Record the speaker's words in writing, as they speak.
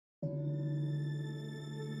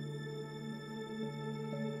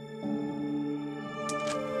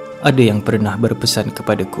Ada yang pernah berpesan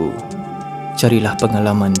kepadaku, carilah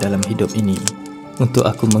pengalaman dalam hidup ini untuk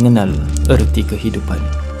aku mengenal erti kehidupan.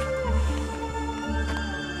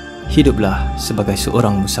 Hiduplah sebagai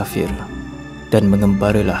seorang musafir dan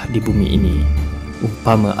mengembaralah di bumi ini,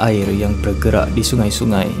 umpama air yang bergerak di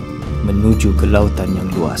sungai-sungai menuju ke lautan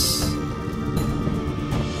yang luas.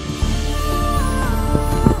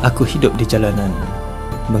 Aku hidup di jalanan,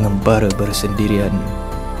 mengembara bersendirian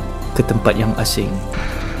ke tempat yang asing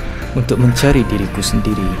untuk mencari diriku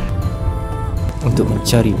sendiri, untuk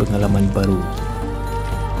mencari pengalaman baru,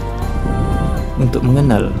 untuk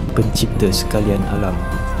mengenal pencipta sekalian alam,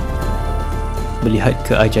 melihat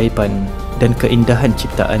keajaiban dan keindahan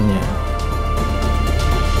ciptaannya.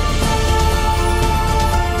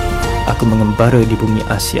 Aku mengembara di bumi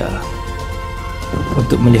Asia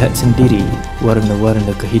untuk melihat sendiri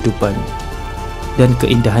warna-warna kehidupan dan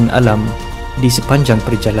keindahan alam di sepanjang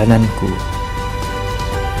perjalananku.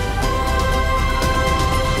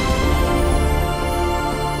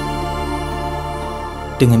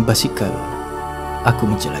 Dengan basikal, aku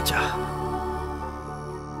menjelajah.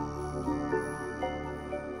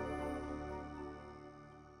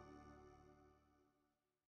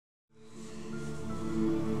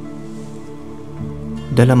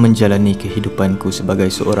 Dalam menjalani kehidupanku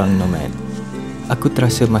sebagai seorang nomad, aku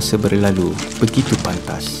terasa masa berlalu begitu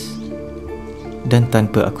pantas. Dan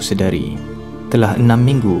tanpa aku sedari, telah 6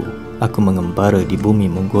 minggu aku mengembara di bumi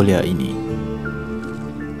Mongolia ini.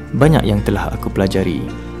 Banyak yang telah aku pelajari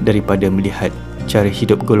daripada melihat cara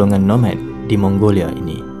hidup golongan nomad di Mongolia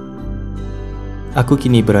ini. Aku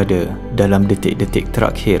kini berada dalam detik-detik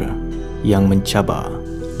terakhir yang mencabar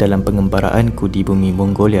dalam pengembaraanku di bumi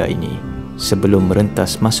Mongolia ini sebelum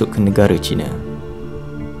merentas masuk ke negara China.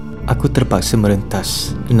 Aku terpaksa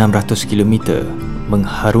merentas 600 km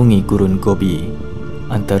mengharungi gurun Gobi,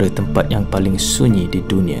 antara tempat yang paling sunyi di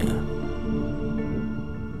dunia.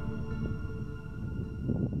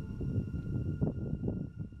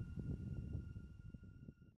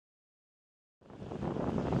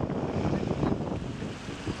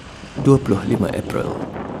 April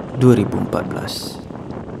 2014.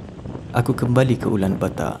 Aku kembali ke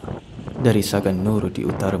Ulaanbaatar dari Sagan Nur di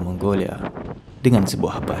utara Mongolia dengan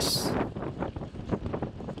sebuah bas.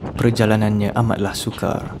 Perjalanannya amatlah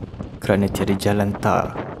sukar kerana tiada jalan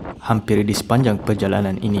tar hampir di sepanjang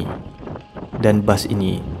perjalanan ini, dan bas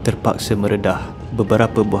ini terpaksa meredah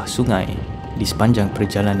beberapa buah sungai di sepanjang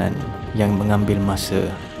perjalanan yang mengambil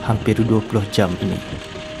masa hampir 20 jam ini.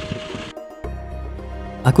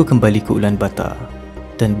 Aku kembali ke Ulaanbaatar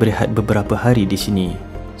dan berehat beberapa hari di sini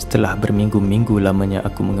setelah berminggu-minggu lamanya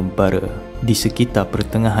aku mengembara di sekitar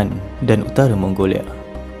pertengahan dan utara Mongolia.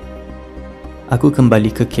 Aku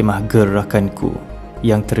kembali ke kemah ger rakanku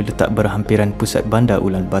yang terletak berhampiran pusat bandar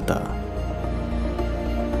Ulaanbaatar.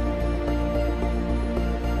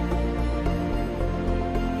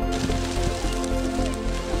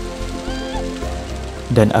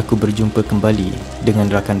 Dan aku berjumpa kembali dengan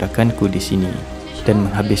rakan-rakanku di sini dan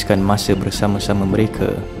menghabiskan masa bersama-sama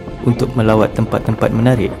mereka untuk melawat tempat-tempat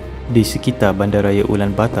menarik di sekitar bandaraya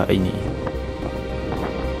Ulaanbaatar ini.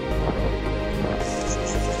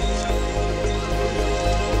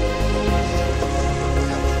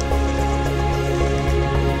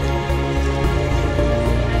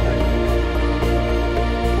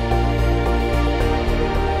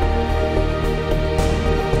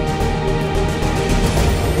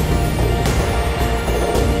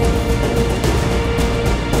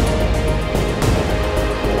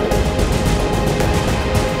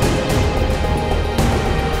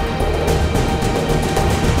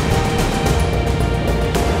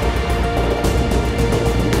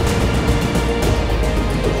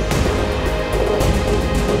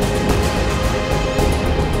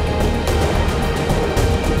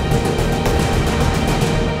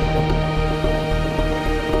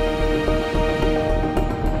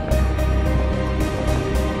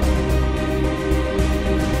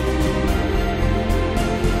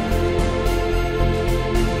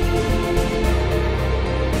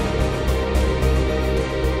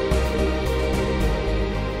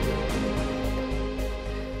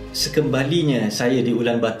 Sekembalinya saya di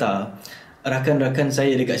Ulaanbaatar, rakan-rakan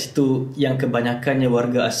saya dekat situ yang kebanyakannya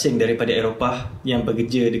warga asing daripada Eropah yang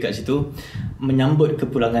bekerja dekat situ menyambut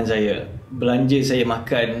kepulangan saya, belanja saya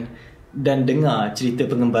makan dan dengar cerita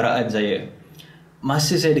pengembaraan saya.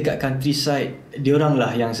 Masa saya dekat countryside,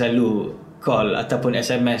 dioranglah yang selalu call ataupun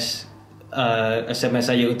SMS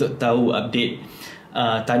saya untuk tahu update,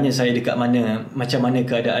 tanya saya dekat mana, macam mana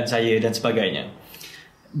keadaan saya dan sebagainya.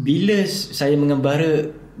 Bila saya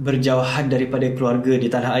mengembara berjauhan daripada keluarga di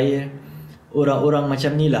tanah air, orang-orang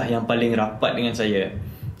macam inilah yang paling rapat dengan saya.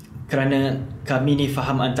 kerana kami ni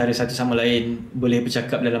faham antara satu sama lain, boleh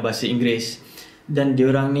bercakap dalam bahasa Inggeris, dan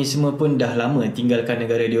diorang ni semua pun dah lama tinggalkan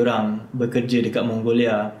negara diorang, bekerja dekat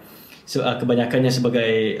Mongolia. So, kebanyakannya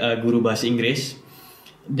sebagai guru bahasa Inggeris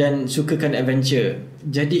dan sukakan adventure.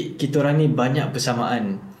 Jadi kita orang ni banyak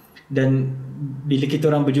persamaan, dan bila kita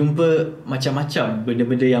orang berjumpa, macam-macam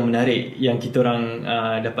benda-benda yang menarik yang kita orang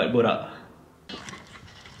dapat borak.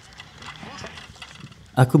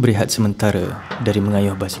 Aku berehat sementara dari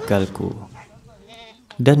mengayuh basikalku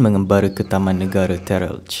dan mengembara ke Taman Negara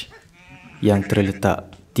Terelj yang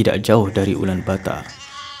terletak tidak jauh dari Ulaanbaatar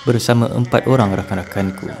bersama 4 orang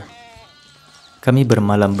rakan-rakanku. Kami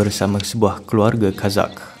bermalam bersama sebuah keluarga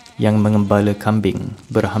Kazak yang mengembala kambing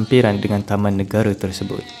berhampiran dengan taman negara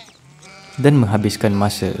tersebut dan menghabiskan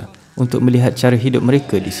masa untuk melihat cara hidup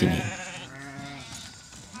mereka di sini.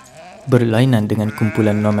 Berlainan dengan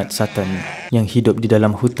kumpulan nomad Satan yang hidup di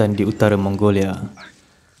dalam hutan di utara Mongolia,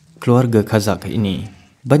 keluarga Kazak ini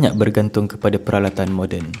banyak bergantung kepada peralatan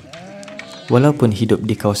moden. Walaupun hidup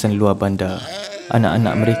di kawasan luar bandar,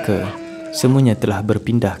 anak-anak mereka semuanya telah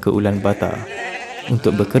berpindah ke Ulaanbaatar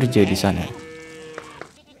untuk bekerja di sana.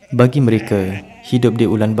 Bagi mereka, hidup di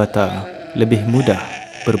Ulaanbaatar lebih mudah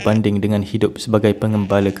berbanding dengan hidup sebagai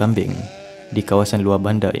pengembala kambing di kawasan luar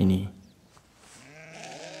bandar ini.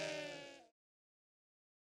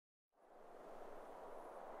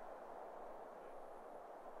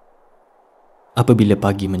 Apabila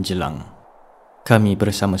pagi menjelang, kami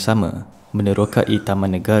bersama-sama menerokai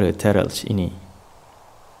Taman Negara Terelj ini.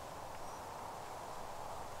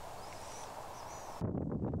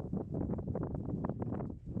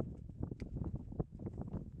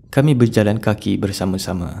 Kami berjalan kaki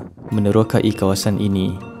bersama-sama menerokai kawasan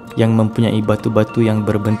ini yang mempunyai batu-batu yang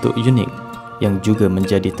berbentuk unik yang juga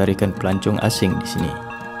menjadi tarikan pelancong asing di sini.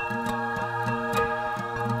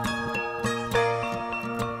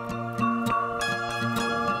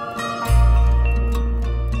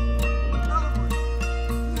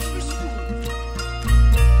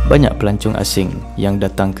 Banyak pelancong asing yang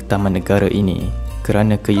datang ke Taman Negara ini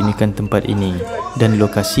kerana keunikan tempat ini dan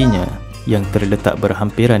lokasinya yang terletak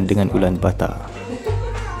berhampiran dengan Ulaanbaatar.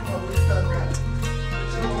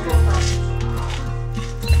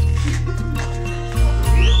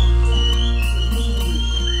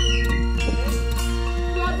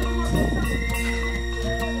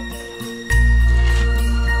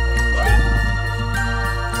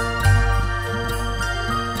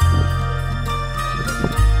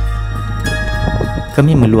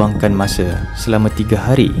 Kami meluangkan masa selama 3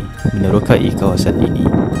 hari menerokai kawasan ini.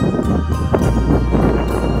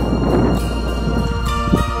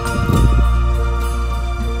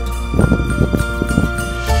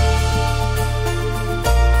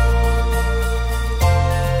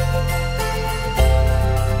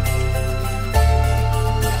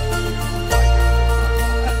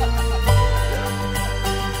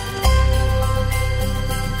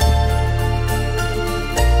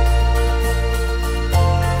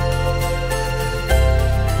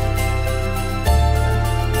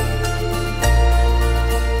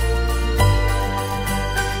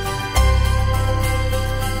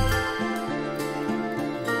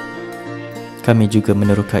 Kami juga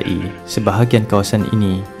menerokai sebahagian kawasan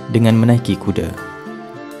ini dengan menaiki kuda.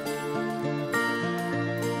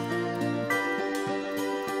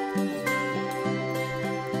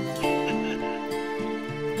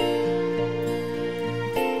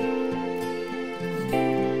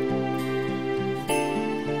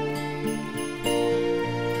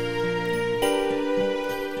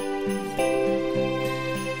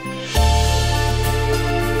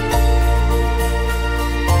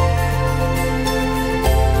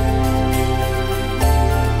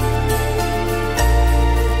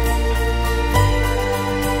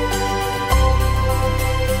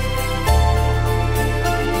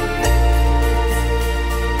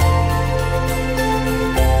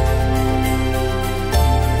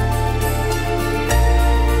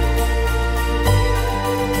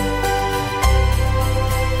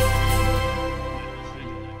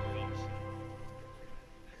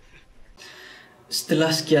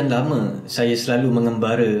 Setelah sekian lama saya selalu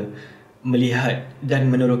mengembara, melihat dan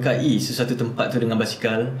menerokai sesuatu tempat tu dengan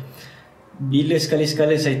basikal, bila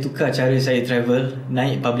sekali-sekala saya tukar cara saya travel,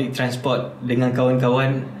 naik public transport dengan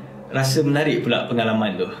kawan-kawan, rasa menarik pula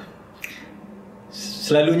pengalaman tu.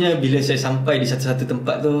 Selalunya bila saya sampai di satu-satu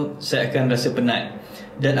tempat tu, saya akan rasa penat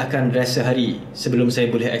dan akan rasa hari sebelum saya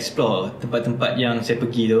boleh explore tempat-tempat yang saya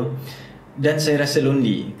pergi tu, dan saya rasa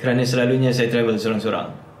lonely kerana selalunya saya travel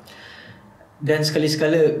seorang-seorang. Dan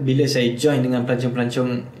sekali-sekala bila saya join dengan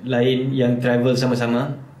pelancong-pelancong lain yang travel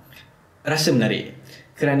sama-sama, rasa menarik.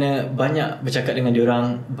 kerana banyak bercakap dengan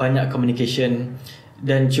diorang, banyak communication,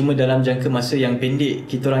 dan cuma dalam jangka masa yang pendek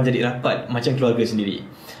kita orang jadi rapat macam keluarga sendiri.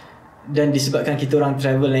 Dan disebabkan kita orang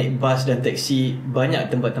travel naik bas dan taksi, banyak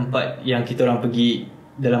tempat-tempat yang kita orang pergi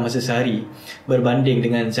dalam masa sehari berbanding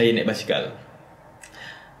dengan saya naik basikal.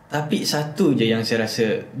 Tapi satu je yang saya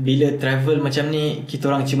rasa, bila travel macam ni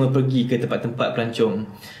kita orang cuma pergi ke tempat-tempat pelancong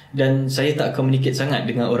dan saya tak communicate sangat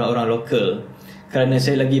dengan orang-orang lokal kerana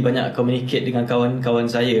saya lagi banyak communicate dengan kawan-kawan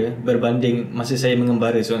saya berbanding masa saya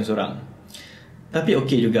mengembara seorang-seorang. Tapi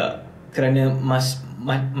okey juga kerana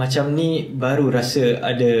macam ni baru rasa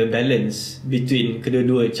ada balance between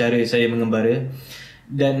kedua-dua cara saya mengembara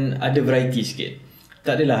dan ada variety sikit.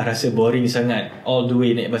 Tak adalah rasa boring sangat all the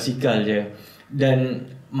way naik basikal je.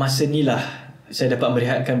 Dan masa ni lah saya dapat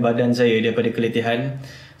merehatkan badan saya daripada keletihan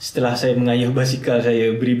setelah saya mengayuh basikal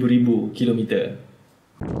saya beribu-ribu kilometer.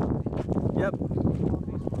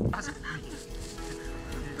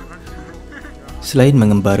 Selain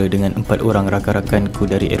mengembara dengan 4 orang rakan-rakanku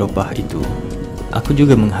dari Eropah itu, aku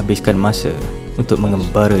juga menghabiskan masa untuk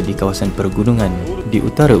mengembara di kawasan pergunungan di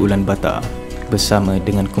utara Ulaanbaatar bersama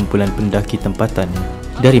dengan kumpulan pendaki tempatan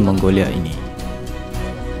dari Mongolia ini.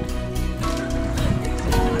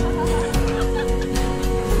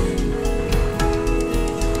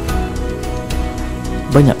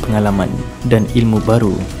 Banyak pengalaman dan ilmu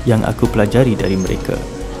baru yang aku pelajari dari mereka.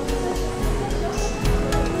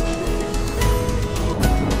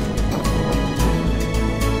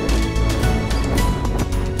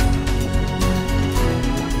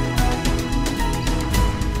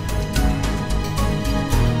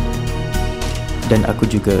 Dan aku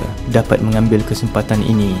juga dapat mengambil kesempatan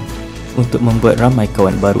ini untuk membuat ramai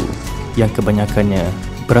kawan baru yang kebanyakannya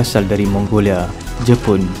berasal dari Mongolia,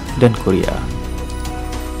 Jepun dan Korea.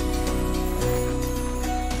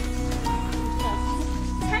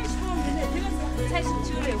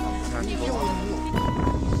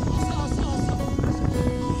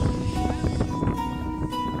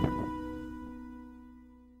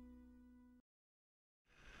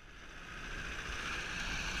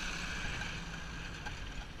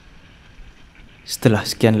 Setelah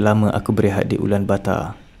sekian lama aku berehat di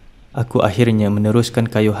Ulaanbaatar, aku akhirnya meneruskan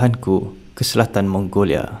kayuhanku ke selatan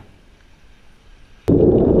Mongolia,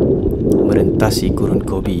 merentasi gurun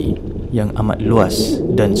Gobi yang amat luas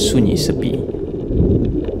dan sunyi sepi.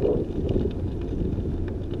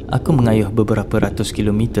 Aku mengayuh beberapa ratus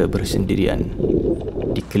kilometer bersendirian,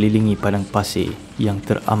 dikelilingi padang pasir yang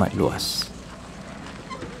teramat luas.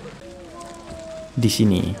 Di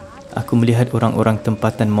sini, aku melihat orang-orang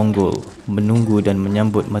tempatan Mongol menunggu dan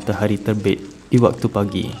menyambut matahari terbit di waktu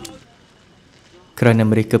pagi. Kerana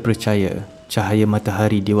mereka percaya cahaya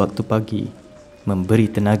matahari di waktu pagi memberi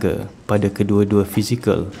tenaga pada kedua-dua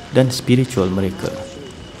fizikal dan spiritual mereka.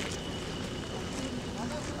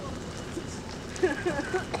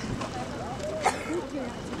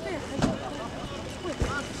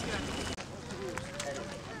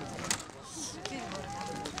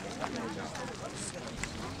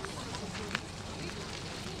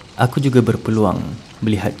 Aku juga berpeluang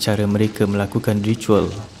melihat cara mereka melakukan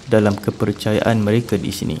ritual dalam kepercayaan mereka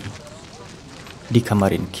di sini, di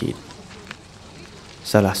Kamarin Kid,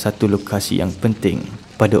 salah satu lokasi yang penting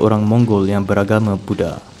pada orang Mongol yang beragama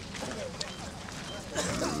Buddha.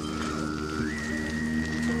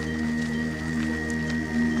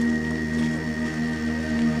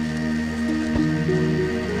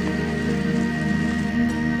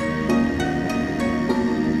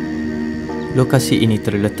 Lokasi ini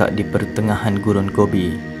terletak di pertengahan gurun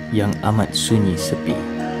Gobi yang amat sunyi sepi.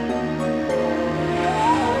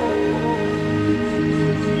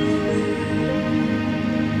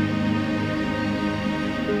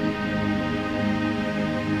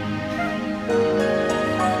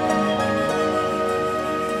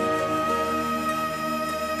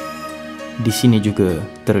 Di sini juga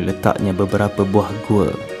terletaknya beberapa buah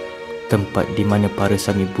gua, tempat di mana para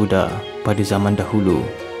sami Buddha pada zaman dahulu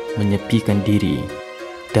menyepikan diri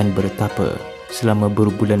dan bertapa selama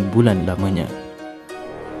berbulan-bulan lamanya.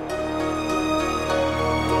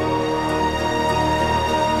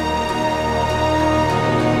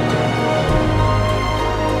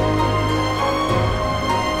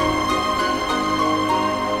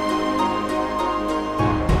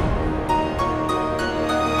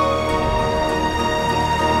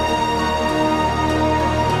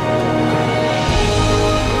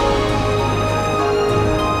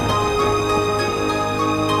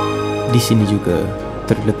 Di sini juga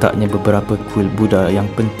terletaknya beberapa kuil Buddha yang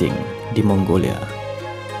penting di Mongolia.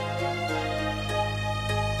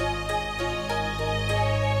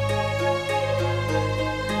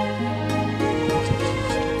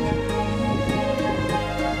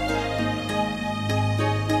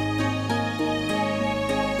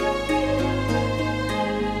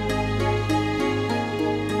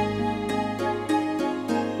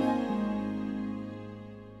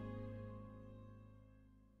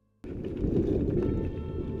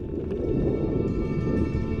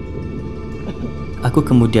 Aku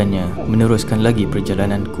kemudiannya meneruskan lagi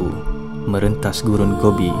perjalananku, merentas gurun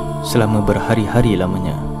Gobi selama berhari-hari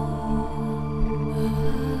lamanya.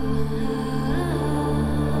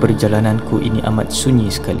 Perjalananku ini amat sunyi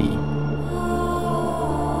sekali.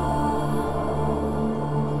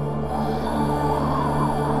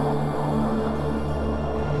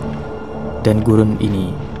 Dan gurun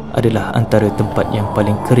ini adalah antara tempat yang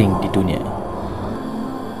paling kering di dunia.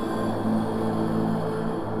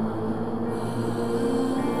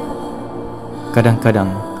 Kadang-kadang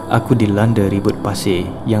aku dilanda ribut pasir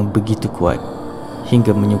yang begitu kuat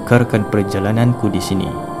hingga menyukarkan perjalananku di sini.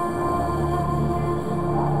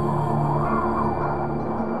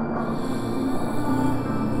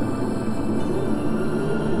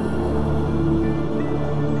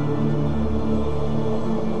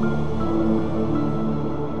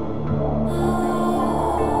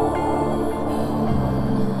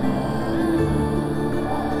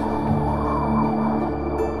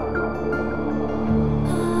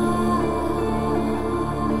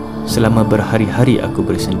 Selama berhari-hari aku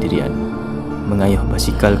bersendirian, mengayuh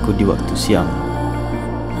basikalku di waktu siang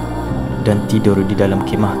dan tidur di dalam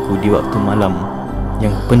kemahku di waktu malam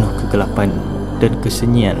yang penuh kegelapan dan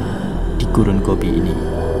kesunyian di gurun Gobi ini.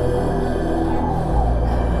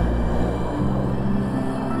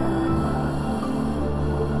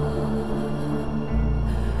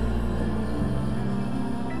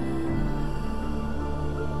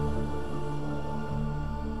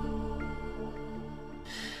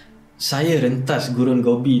 Saya rentas gurun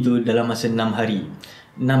Gobi tu dalam masa 6 hari,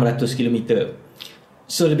 600 km.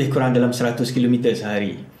 So lebih kurang dalam 100 km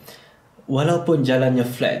sehari. Walaupun jalannya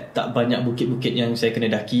flat, tak banyak bukit-bukit yang saya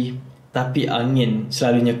kena daki, tapi angin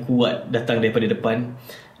selalunya kuat datang daripada depan,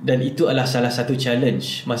 dan itu adalah salah satu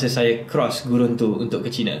challenge masa saya cross gurun tu untuk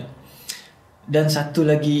ke China. Dan satu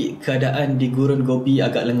lagi, keadaan di gurun Gobi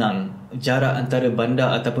agak lengang. Jarak antara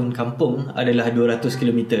bandar ataupun kampung adalah 200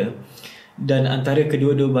 km. Dan antara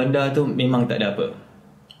kedua-dua bandar tu memang tak ada apa.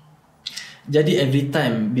 Jadi every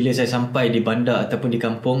time bila saya sampai di bandar ataupun di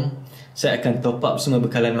kampung, saya akan top up semua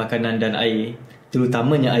bekalan makanan dan air,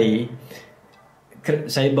 terutamanya air.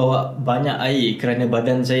 Saya bawa banyak air kerana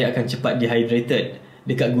badan saya akan cepat dehydrated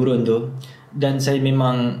dekat gurun tu, dan saya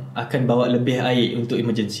memang akan bawa lebih air untuk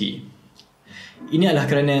emergency. Ini adalah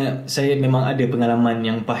kerana saya memang ada pengalaman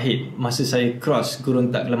yang pahit masa saya cross gurun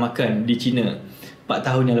tak kelemakan di China 4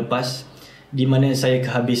 tahun yang lepas, di mana saya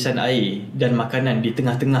kehabisan air dan makanan di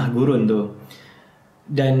tengah-tengah gurun tu,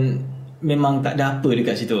 dan memang tak ada apa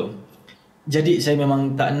dekat situ. Jadi saya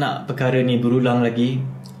memang tak nak perkara ni berulang lagi.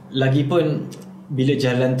 Lagipun bila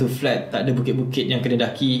jalan tu flat, tak ada bukit-bukit yang kena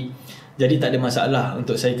daki, jadi tak ada masalah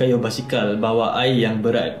untuk saya kayuh basikal bawa air yang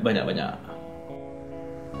berat banyak-banyak.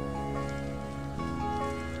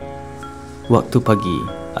 Waktu pagi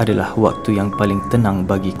adalah waktu yang paling tenang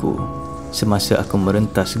bagiku semasa aku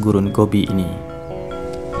merentas gurun Gobi ini.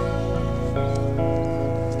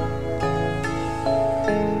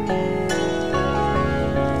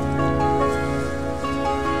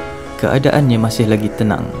 Keadaannya masih lagi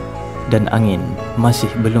tenang dan angin masih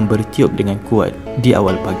belum bertiup dengan kuat di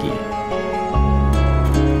awal pagi.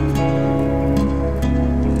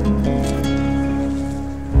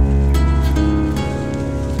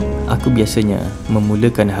 Aku biasanya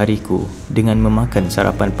memulakan hariku dengan memakan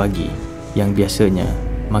sarapan pagi yang biasanya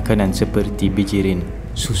makanan seperti bijirin,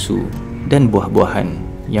 susu dan buah-buahan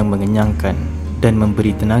yang mengenyangkan dan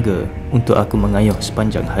memberi tenaga untuk aku mengayuh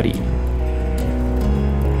sepanjang hari.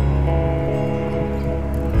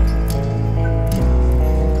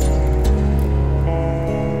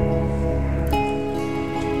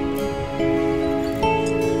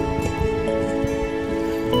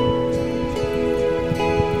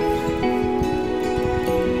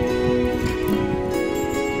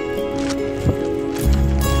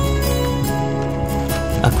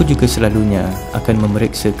 Aku juga selalunya akan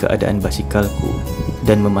memeriksa keadaan basikalku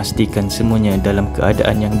dan memastikan semuanya dalam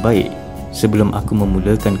keadaan yang baik sebelum aku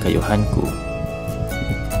memulakan kayuhanku.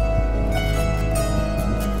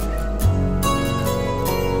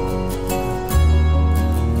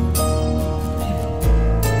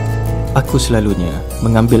 Aku selalunya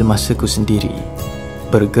mengambil masaku sendiri,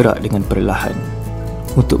 bergerak dengan perlahan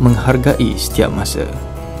untuk menghargai setiap masa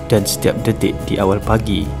dan setiap detik di awal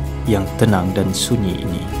pagi yang tenang dan sunyi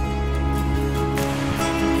ini.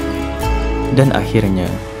 Dan akhirnya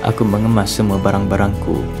aku mengemas semua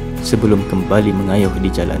barang-barangku sebelum kembali mengayuh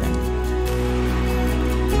di jalanan.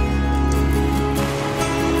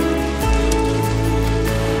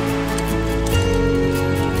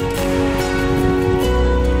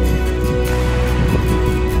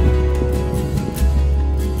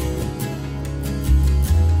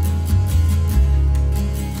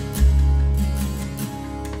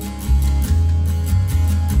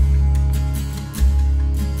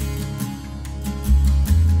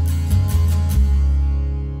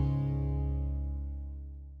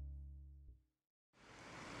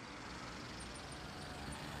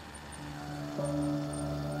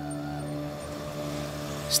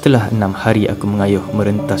 Setelah 6 hari aku mengayuh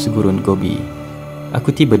merentas gurun Gobi, aku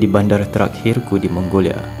tiba di bandar terakhirku di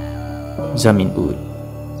Mongolia, Zamin Ud,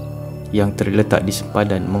 yang terletak di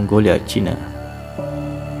sempadan Mongolia, China.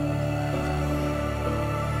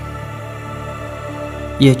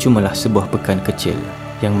 Ia cumalah sebuah pekan kecil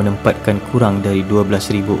yang menempatkan kurang dari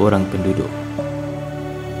 12,000 orang penduduk.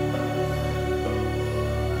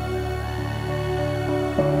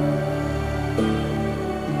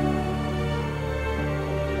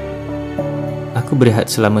 Aku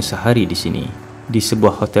berehat selama sehari di sini, di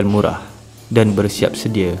sebuah hotel murah, dan bersiap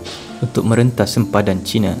sedia untuk merentas sempadan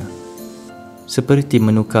Cina, seperti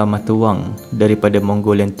menukar mata wang daripada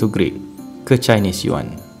Mongolian Tughrik ke Chinese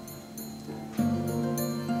Yuan.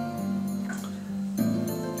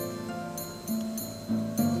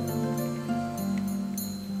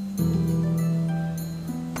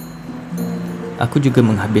 Aku juga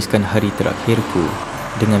menghabiskan hari terakhirku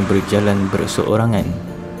dengan berjalan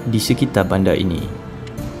berseorangan di sekitar bandar ini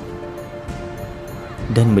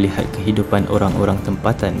dan melihat kehidupan orang-orang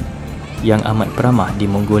tempatan yang amat peramah di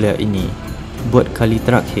Mongolia ini buat kali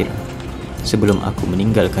terakhir sebelum aku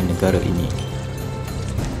meninggalkan negara ini.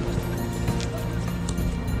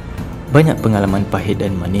 Banyak pengalaman pahit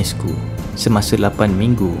dan manisku semasa 8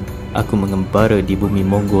 minggu aku mengembara di bumi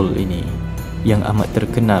Mongol ini yang amat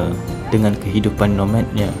terkenal dengan kehidupan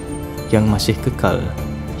nomadnya yang masih kekal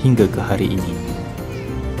hingga ke hari ini.